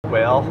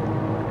Well,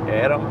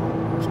 Adam,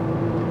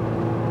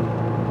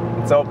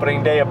 it's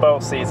opening day of bow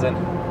season.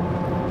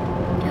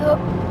 Yep.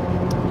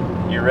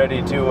 You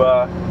ready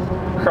to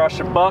crush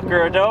a buck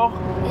or a doe?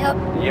 Yep.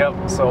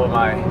 Yep, so am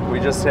I. We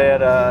just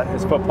had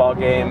his football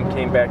game,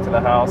 came back to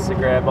the house to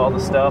grab all the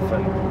stuff,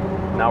 and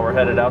now we're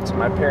headed out to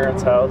my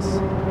parents' house.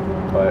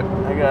 But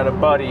I got a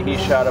buddy, he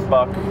shot a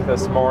buck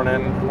this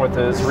morning with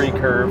his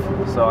recurve,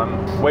 so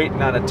I'm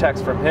waiting on a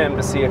text from him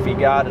to see if he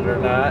got it or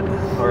not,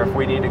 or if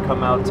we need to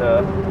come out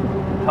to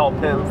help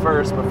him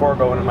first before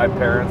going to my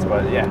parents.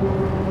 But yeah,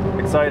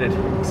 excited.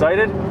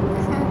 Excited?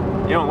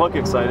 Mm-hmm. You don't look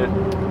excited.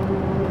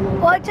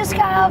 Well, I just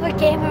got out of a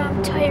game and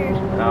I'm tired.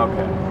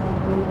 Okay.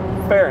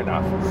 Fair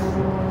enough.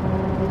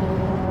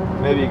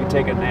 Maybe you could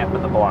take a nap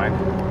in the blind.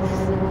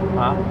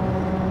 Huh?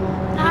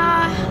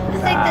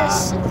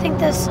 I think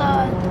this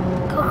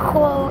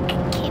Coca-Cola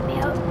can keep me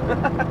up.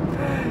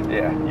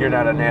 Yeah, you're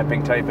not a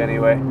napping type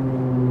anyway.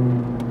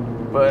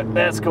 But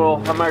that's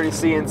cool. I'm already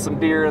seeing some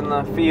deer in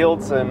the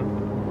fields, and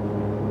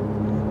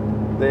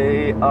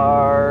they're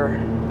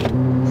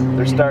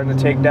starting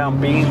to take down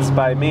beans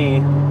by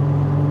me,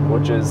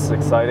 which is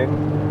exciting.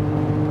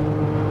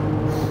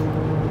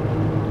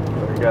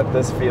 We got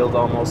this field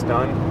almost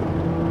done.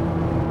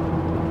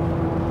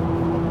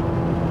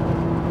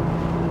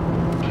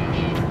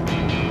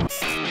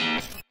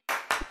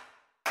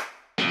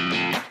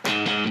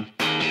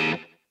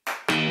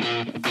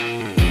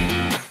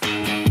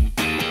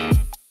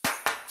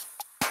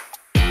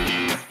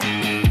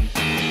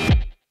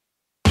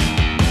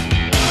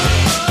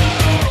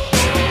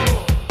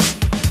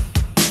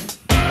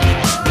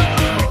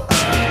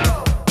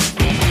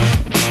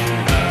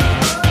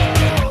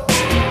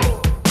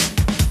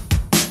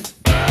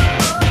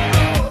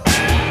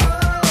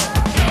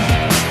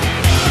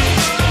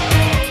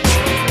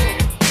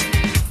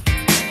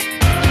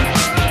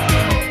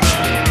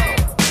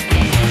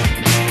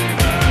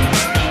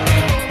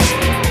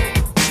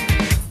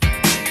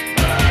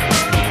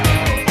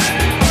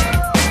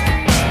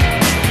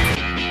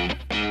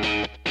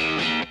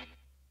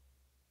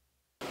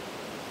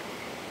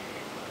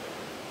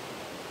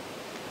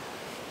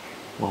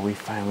 Well, we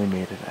finally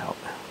made it out.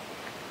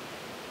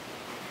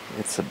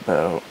 It's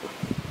about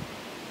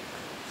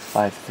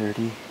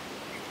 5:30.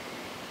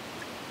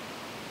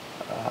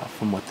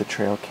 From what the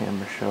trail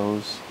camera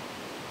shows,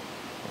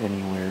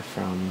 anywhere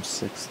from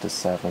 6 to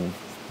 7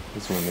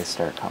 is when they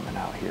start coming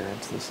out here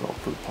into this little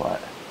food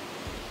plot.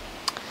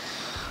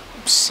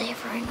 I'm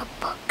savoring a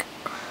buck.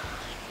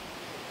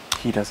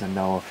 He doesn't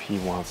know if he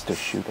wants to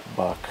shoot a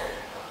buck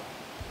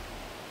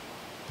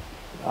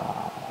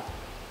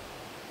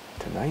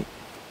tonight,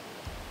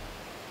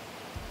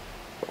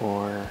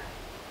 or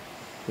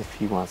if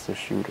he wants to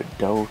shoot a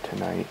doe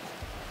tonight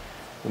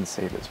and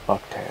save his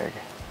buck tag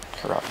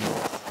for up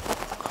north.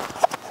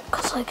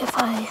 Cause like if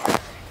I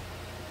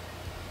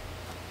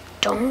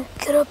don't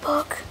get a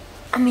buck,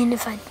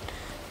 if I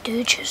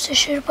do choose to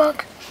shoot a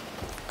buck,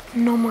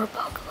 no more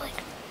buck,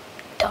 like,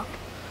 done.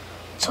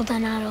 So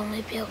then I'd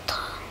only be able to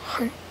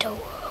hunt doe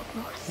up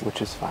north.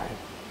 Which is fine.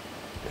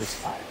 It's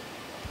fine.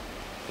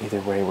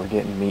 Either way, we're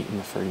getting meat in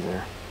the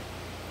freezer.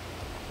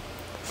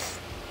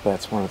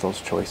 That's one of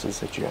those choices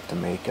that you have to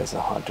make as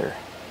a hunter,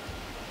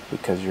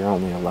 because you're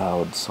only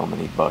allowed so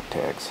many buck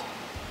tags,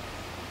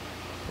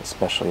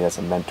 especially as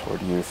a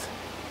mentored youth.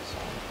 So,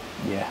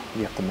 yeah,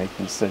 you have to make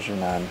the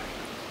decision on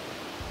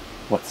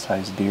what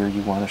size deer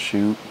you want to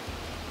shoot.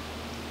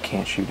 You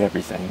can't shoot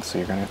everything, so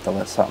you're going to have to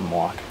let something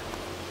walk.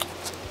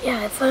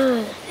 Yeah,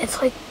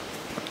 it's like,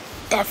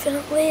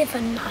 definitely if a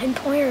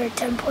 9-point or a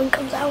 10-point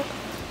comes out,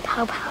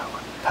 pow pow.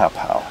 Pow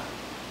pow.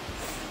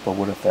 But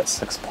what if that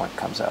 6-point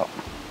comes out?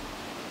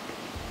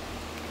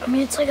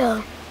 It's like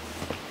a...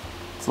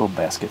 It's a little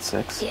basket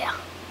 6. Yeah.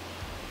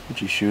 Would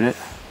you shoot it?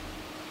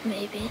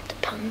 Maybe, it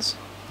depends.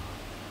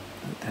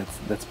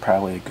 That's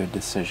probably a good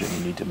decision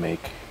you need to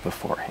make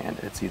beforehand.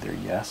 It's either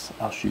yes,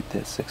 I'll shoot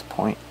that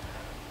 6-point,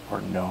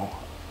 or no,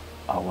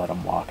 I'll let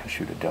him walk and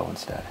shoot a doe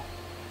instead.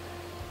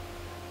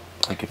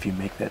 Like, if you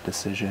make that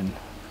decision,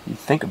 you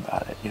think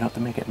about it. You don't have to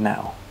make it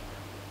now.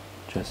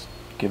 Just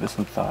give it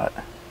some thought.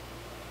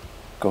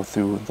 Go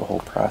through the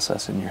whole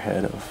process in your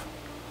head of...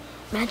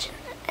 Imagine,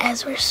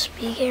 as we're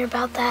speaking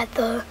about that,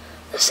 the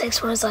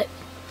 6th one is like,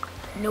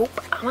 nope,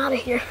 I'm out of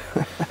here.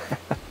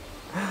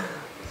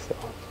 So,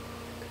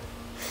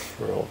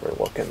 we're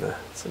overlooking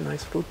it's a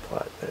nice food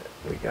plot that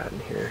we got in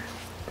here.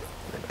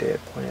 My dad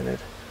planted.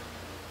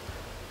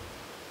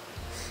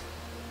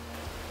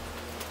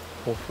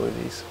 Hopefully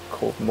these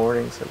cold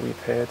mornings that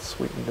we've had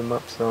sweetened them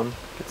up some,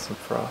 get some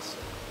frost.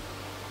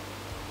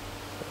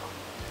 So,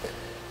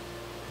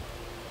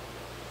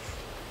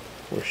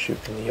 we're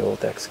shooting the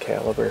old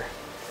Excalibur,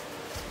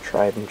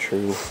 tried and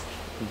true,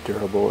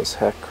 durable as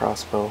heck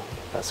crossbow,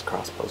 best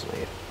crossbows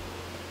made.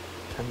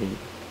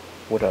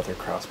 What other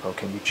crossbow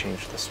can you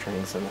change the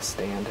strings in the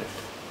stand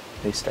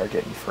if they start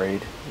getting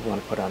frayed? You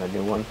want to put on a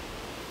new one,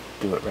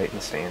 do it right in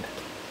the stand.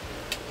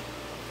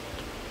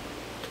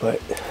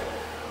 But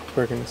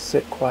we're gonna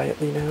sit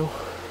quietly now,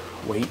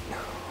 wait,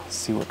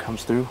 see what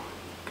comes through.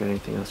 Got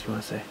anything else you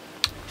want to say?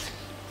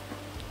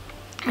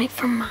 Like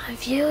from my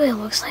view, it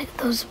looks like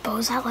those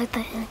bows that like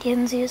the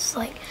Indians use,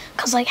 like,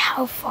 cause like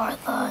how far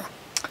the.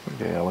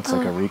 Yeah, it looks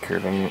like a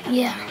recurve.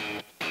 Yeah.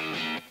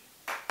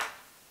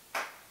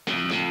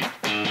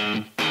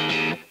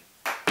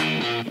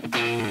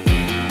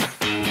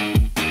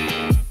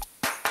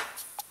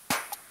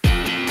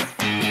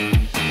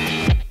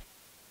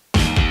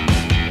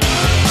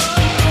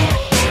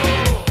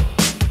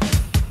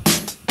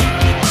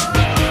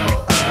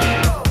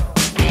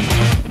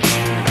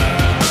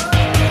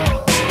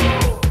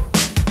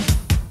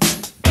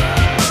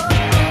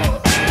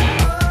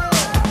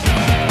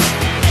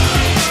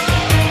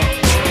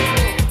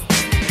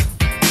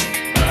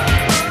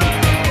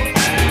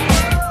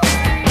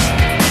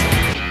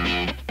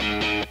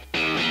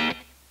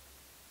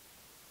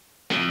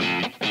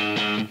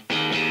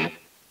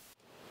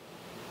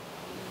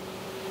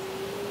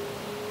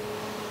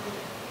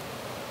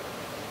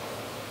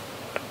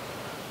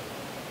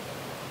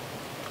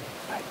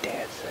 My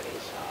dad said he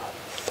saw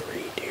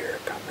 3 deer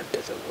coming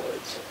to the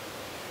woods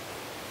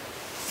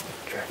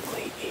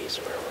directly east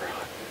where we're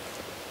hunting.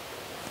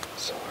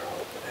 So we're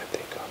hoping that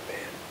they come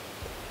in,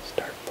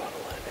 start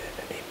funneling in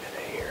any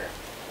minute here.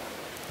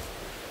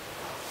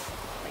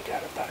 We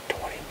got about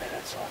 20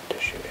 minutes left to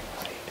shooting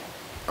light.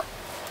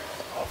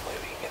 Hopefully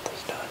we can get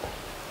this done.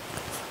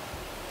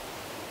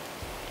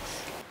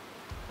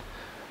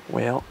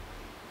 Well,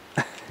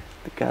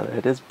 God,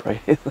 it is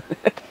bright, isn't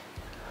it?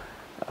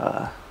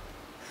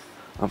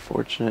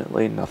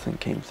 Unfortunately, nothing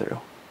came through.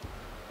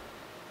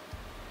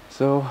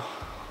 So,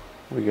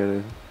 we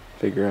gotta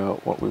figure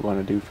out what we want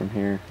to do from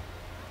here.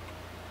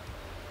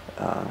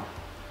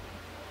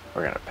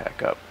 We're gonna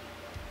pack up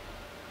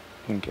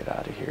and get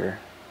out of here.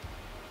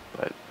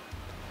 But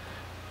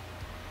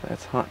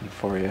that's hunting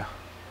for you.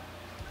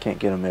 Can't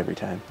get them every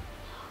time.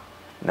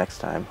 Next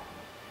time,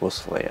 we'll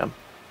slay them.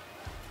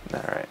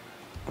 Alright,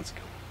 let's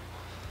go.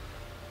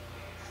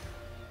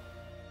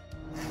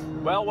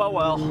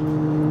 Well.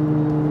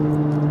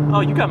 Oh,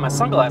 you got my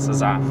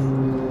sunglasses on.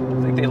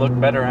 I think they look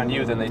better on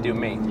you than they do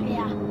me.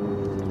 Yeah.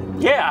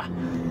 Yeah,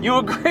 you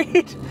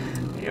agreed.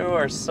 You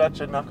are such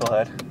a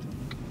knucklehead.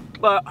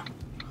 But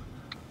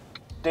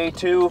day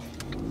 2,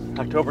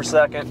 October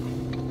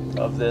 2nd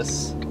of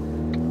this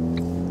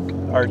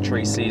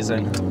archery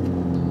season.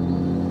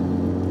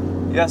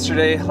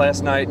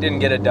 Last night, didn't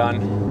get it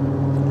done.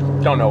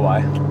 Don't know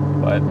why,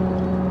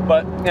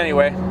 but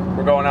anyway,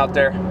 we're going out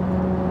there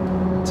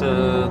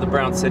to the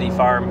Brown City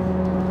farm.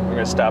 We're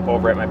gonna stop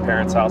over at my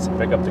parents' house and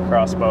pick up the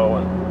crossbow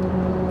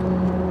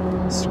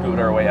and scoot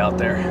our way out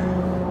there.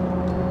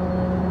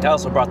 I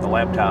also brought the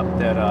laptop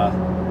that,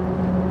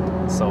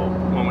 so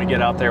when we get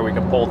out there, we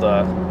can pull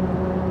the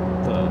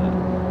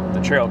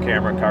trail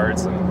camera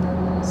cards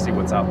and see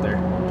what's out there,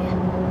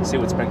 see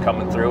what's been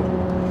coming through.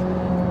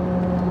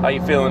 How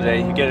you feeling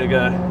today? You get a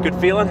good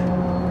feeling?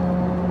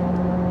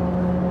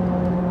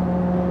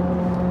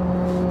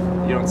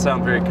 You don't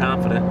sound very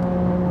confident.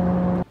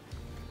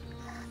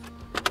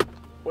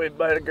 Wave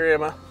bye to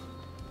Grandma.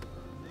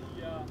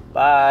 See ya.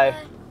 Bye.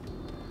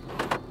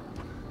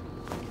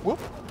 Whoop.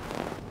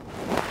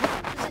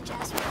 Is it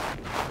Jasper?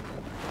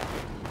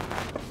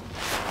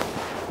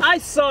 I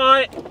saw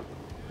it.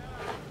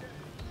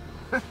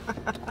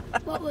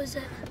 What was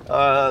it?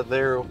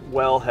 They're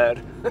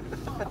wellhead.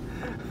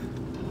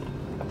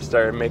 I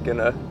started making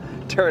a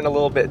turn a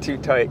little bit too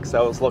tight because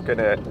I was looking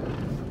at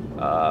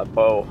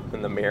bow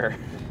in the mirror.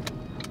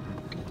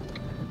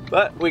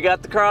 But we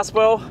got the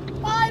crossbow.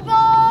 Bye,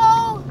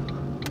 Bo!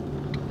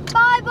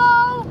 Bye,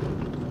 Bo!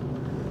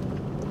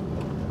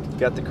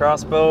 Got the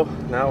crossbow.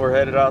 Now we're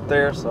headed out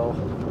there, so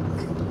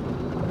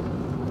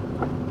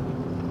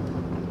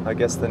I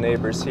guess the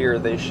neighbors here,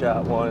 they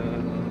shot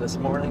one this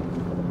morning.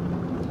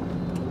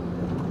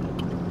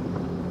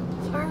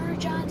 Farmer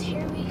John's,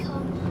 here we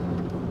come.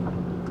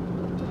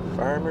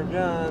 Farmer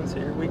John's,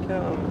 here we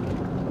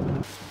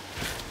come.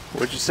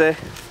 What'd you say?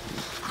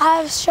 I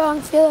have a strong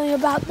feeling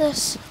about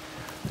this.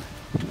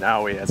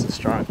 Now he has a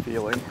strong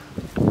feeling.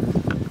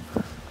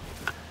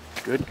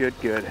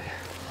 Good.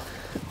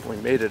 We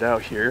made it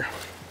out here.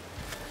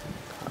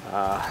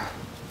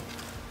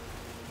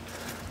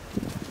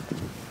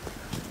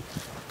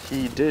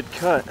 He did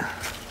cut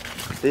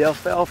the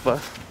alfalfa,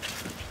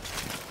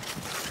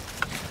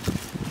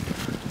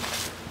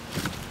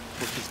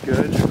 which is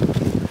good.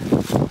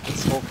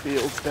 This whole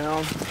field's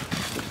down.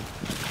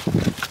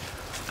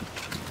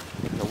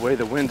 And the way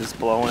the wind is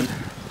blowing,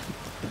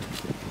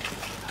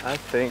 I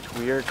think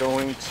we are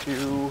going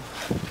to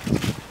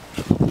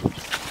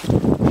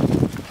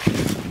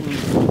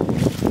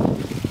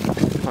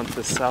hunt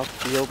the south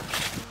field.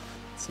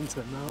 Since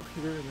I'm out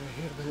here and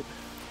I haven't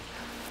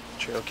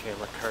trail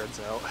camera cards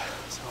out,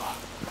 so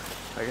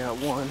I got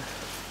one.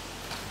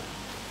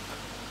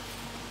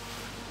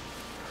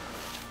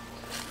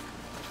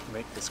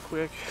 Make this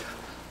quick.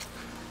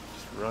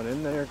 Just run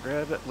in there,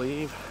 grab it,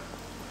 leave.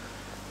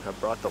 I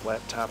brought the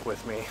laptop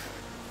with me.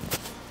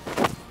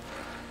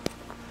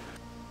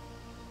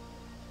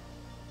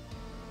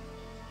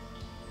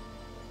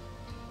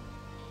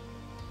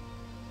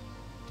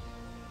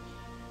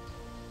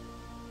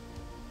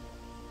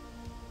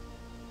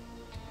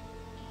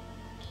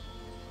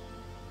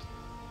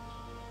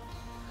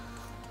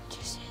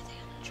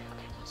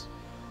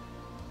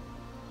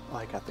 Well,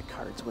 I got the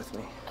cards with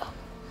me.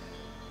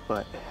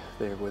 But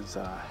there's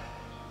a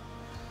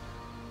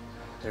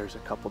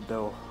couple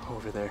doe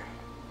over there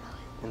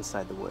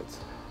inside the woods.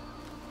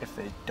 If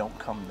they don't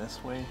come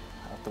this way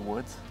out the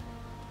woods,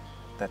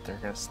 that they're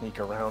gonna sneak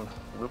around,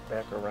 loop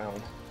back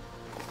around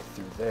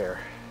through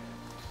there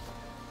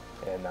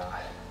and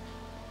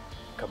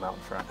come out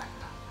in front.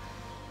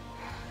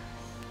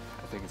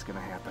 I think it's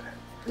gonna happen.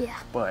 Yeah.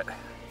 But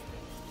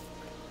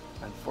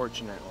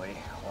unfortunately,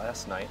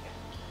 last night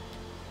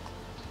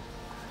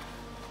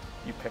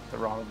you picked the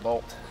wrong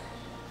bolt.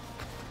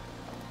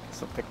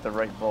 So pick the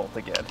right bolt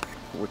again.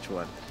 Which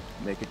one?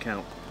 Make it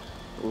count.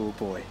 Oh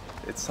boy,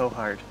 it's so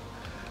hard.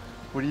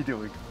 What are you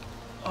doing?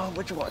 Oh,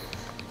 which one?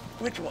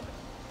 Which one?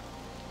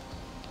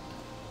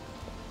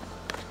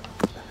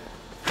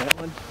 That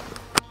one?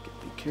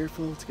 Be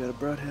careful, it's got a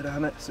broadhead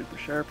on it, super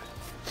sharp.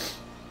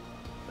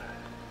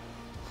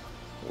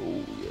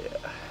 Oh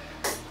yeah.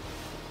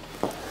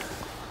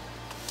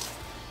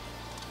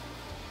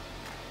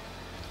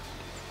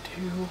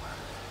 Two.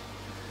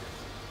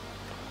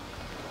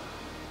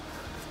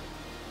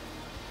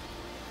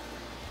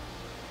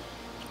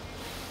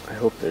 I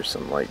hope there's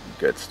some like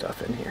good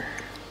stuff in here.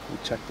 We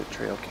checked the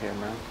trail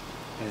camera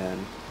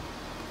and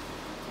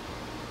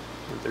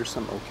there's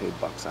some okay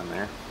bucks on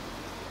there.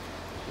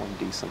 One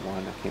decent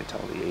one, I can't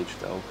tell the age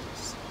though,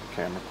 it's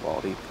camera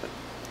quality, but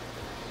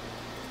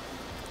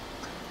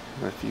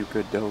a few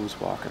good does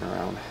walking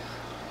around.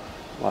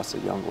 Lots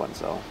of young ones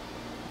though.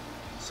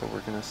 So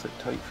we're gonna sit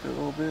tight for a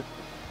little bit.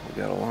 We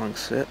got a long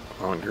sit,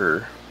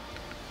 longer.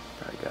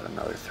 Probably got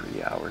another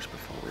 3 hours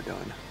before we're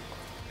done.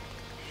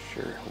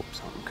 Sure hope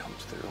something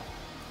comes through.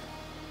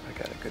 I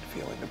got a good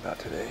feeling about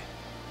today.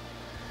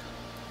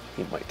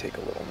 He might take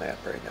a little nap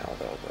right now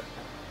though, but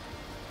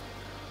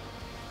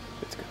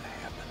it's gonna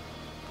happen.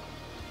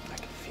 I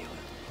can feel it.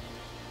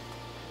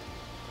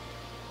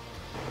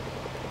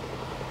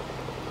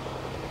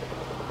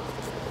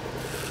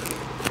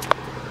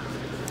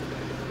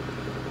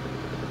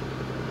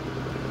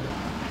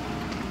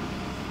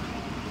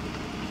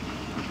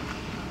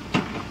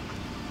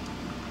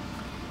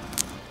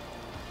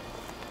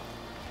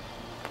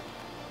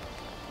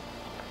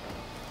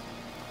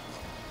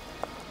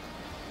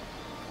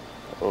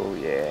 Oh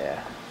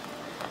yeah.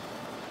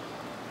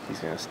 He's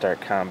gonna start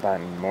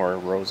combining more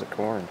rows of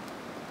corn.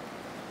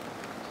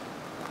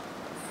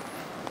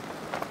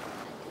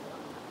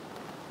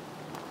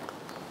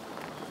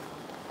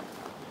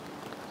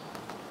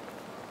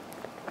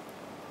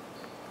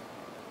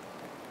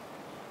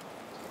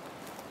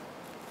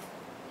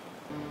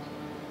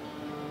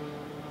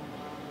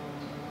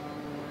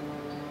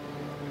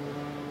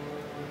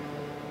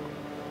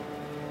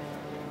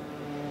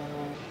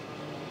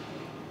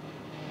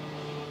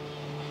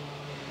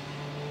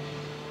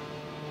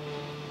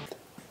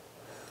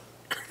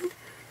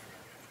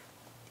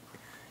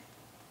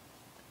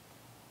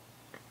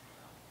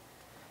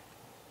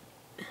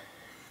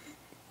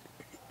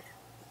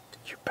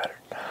 You better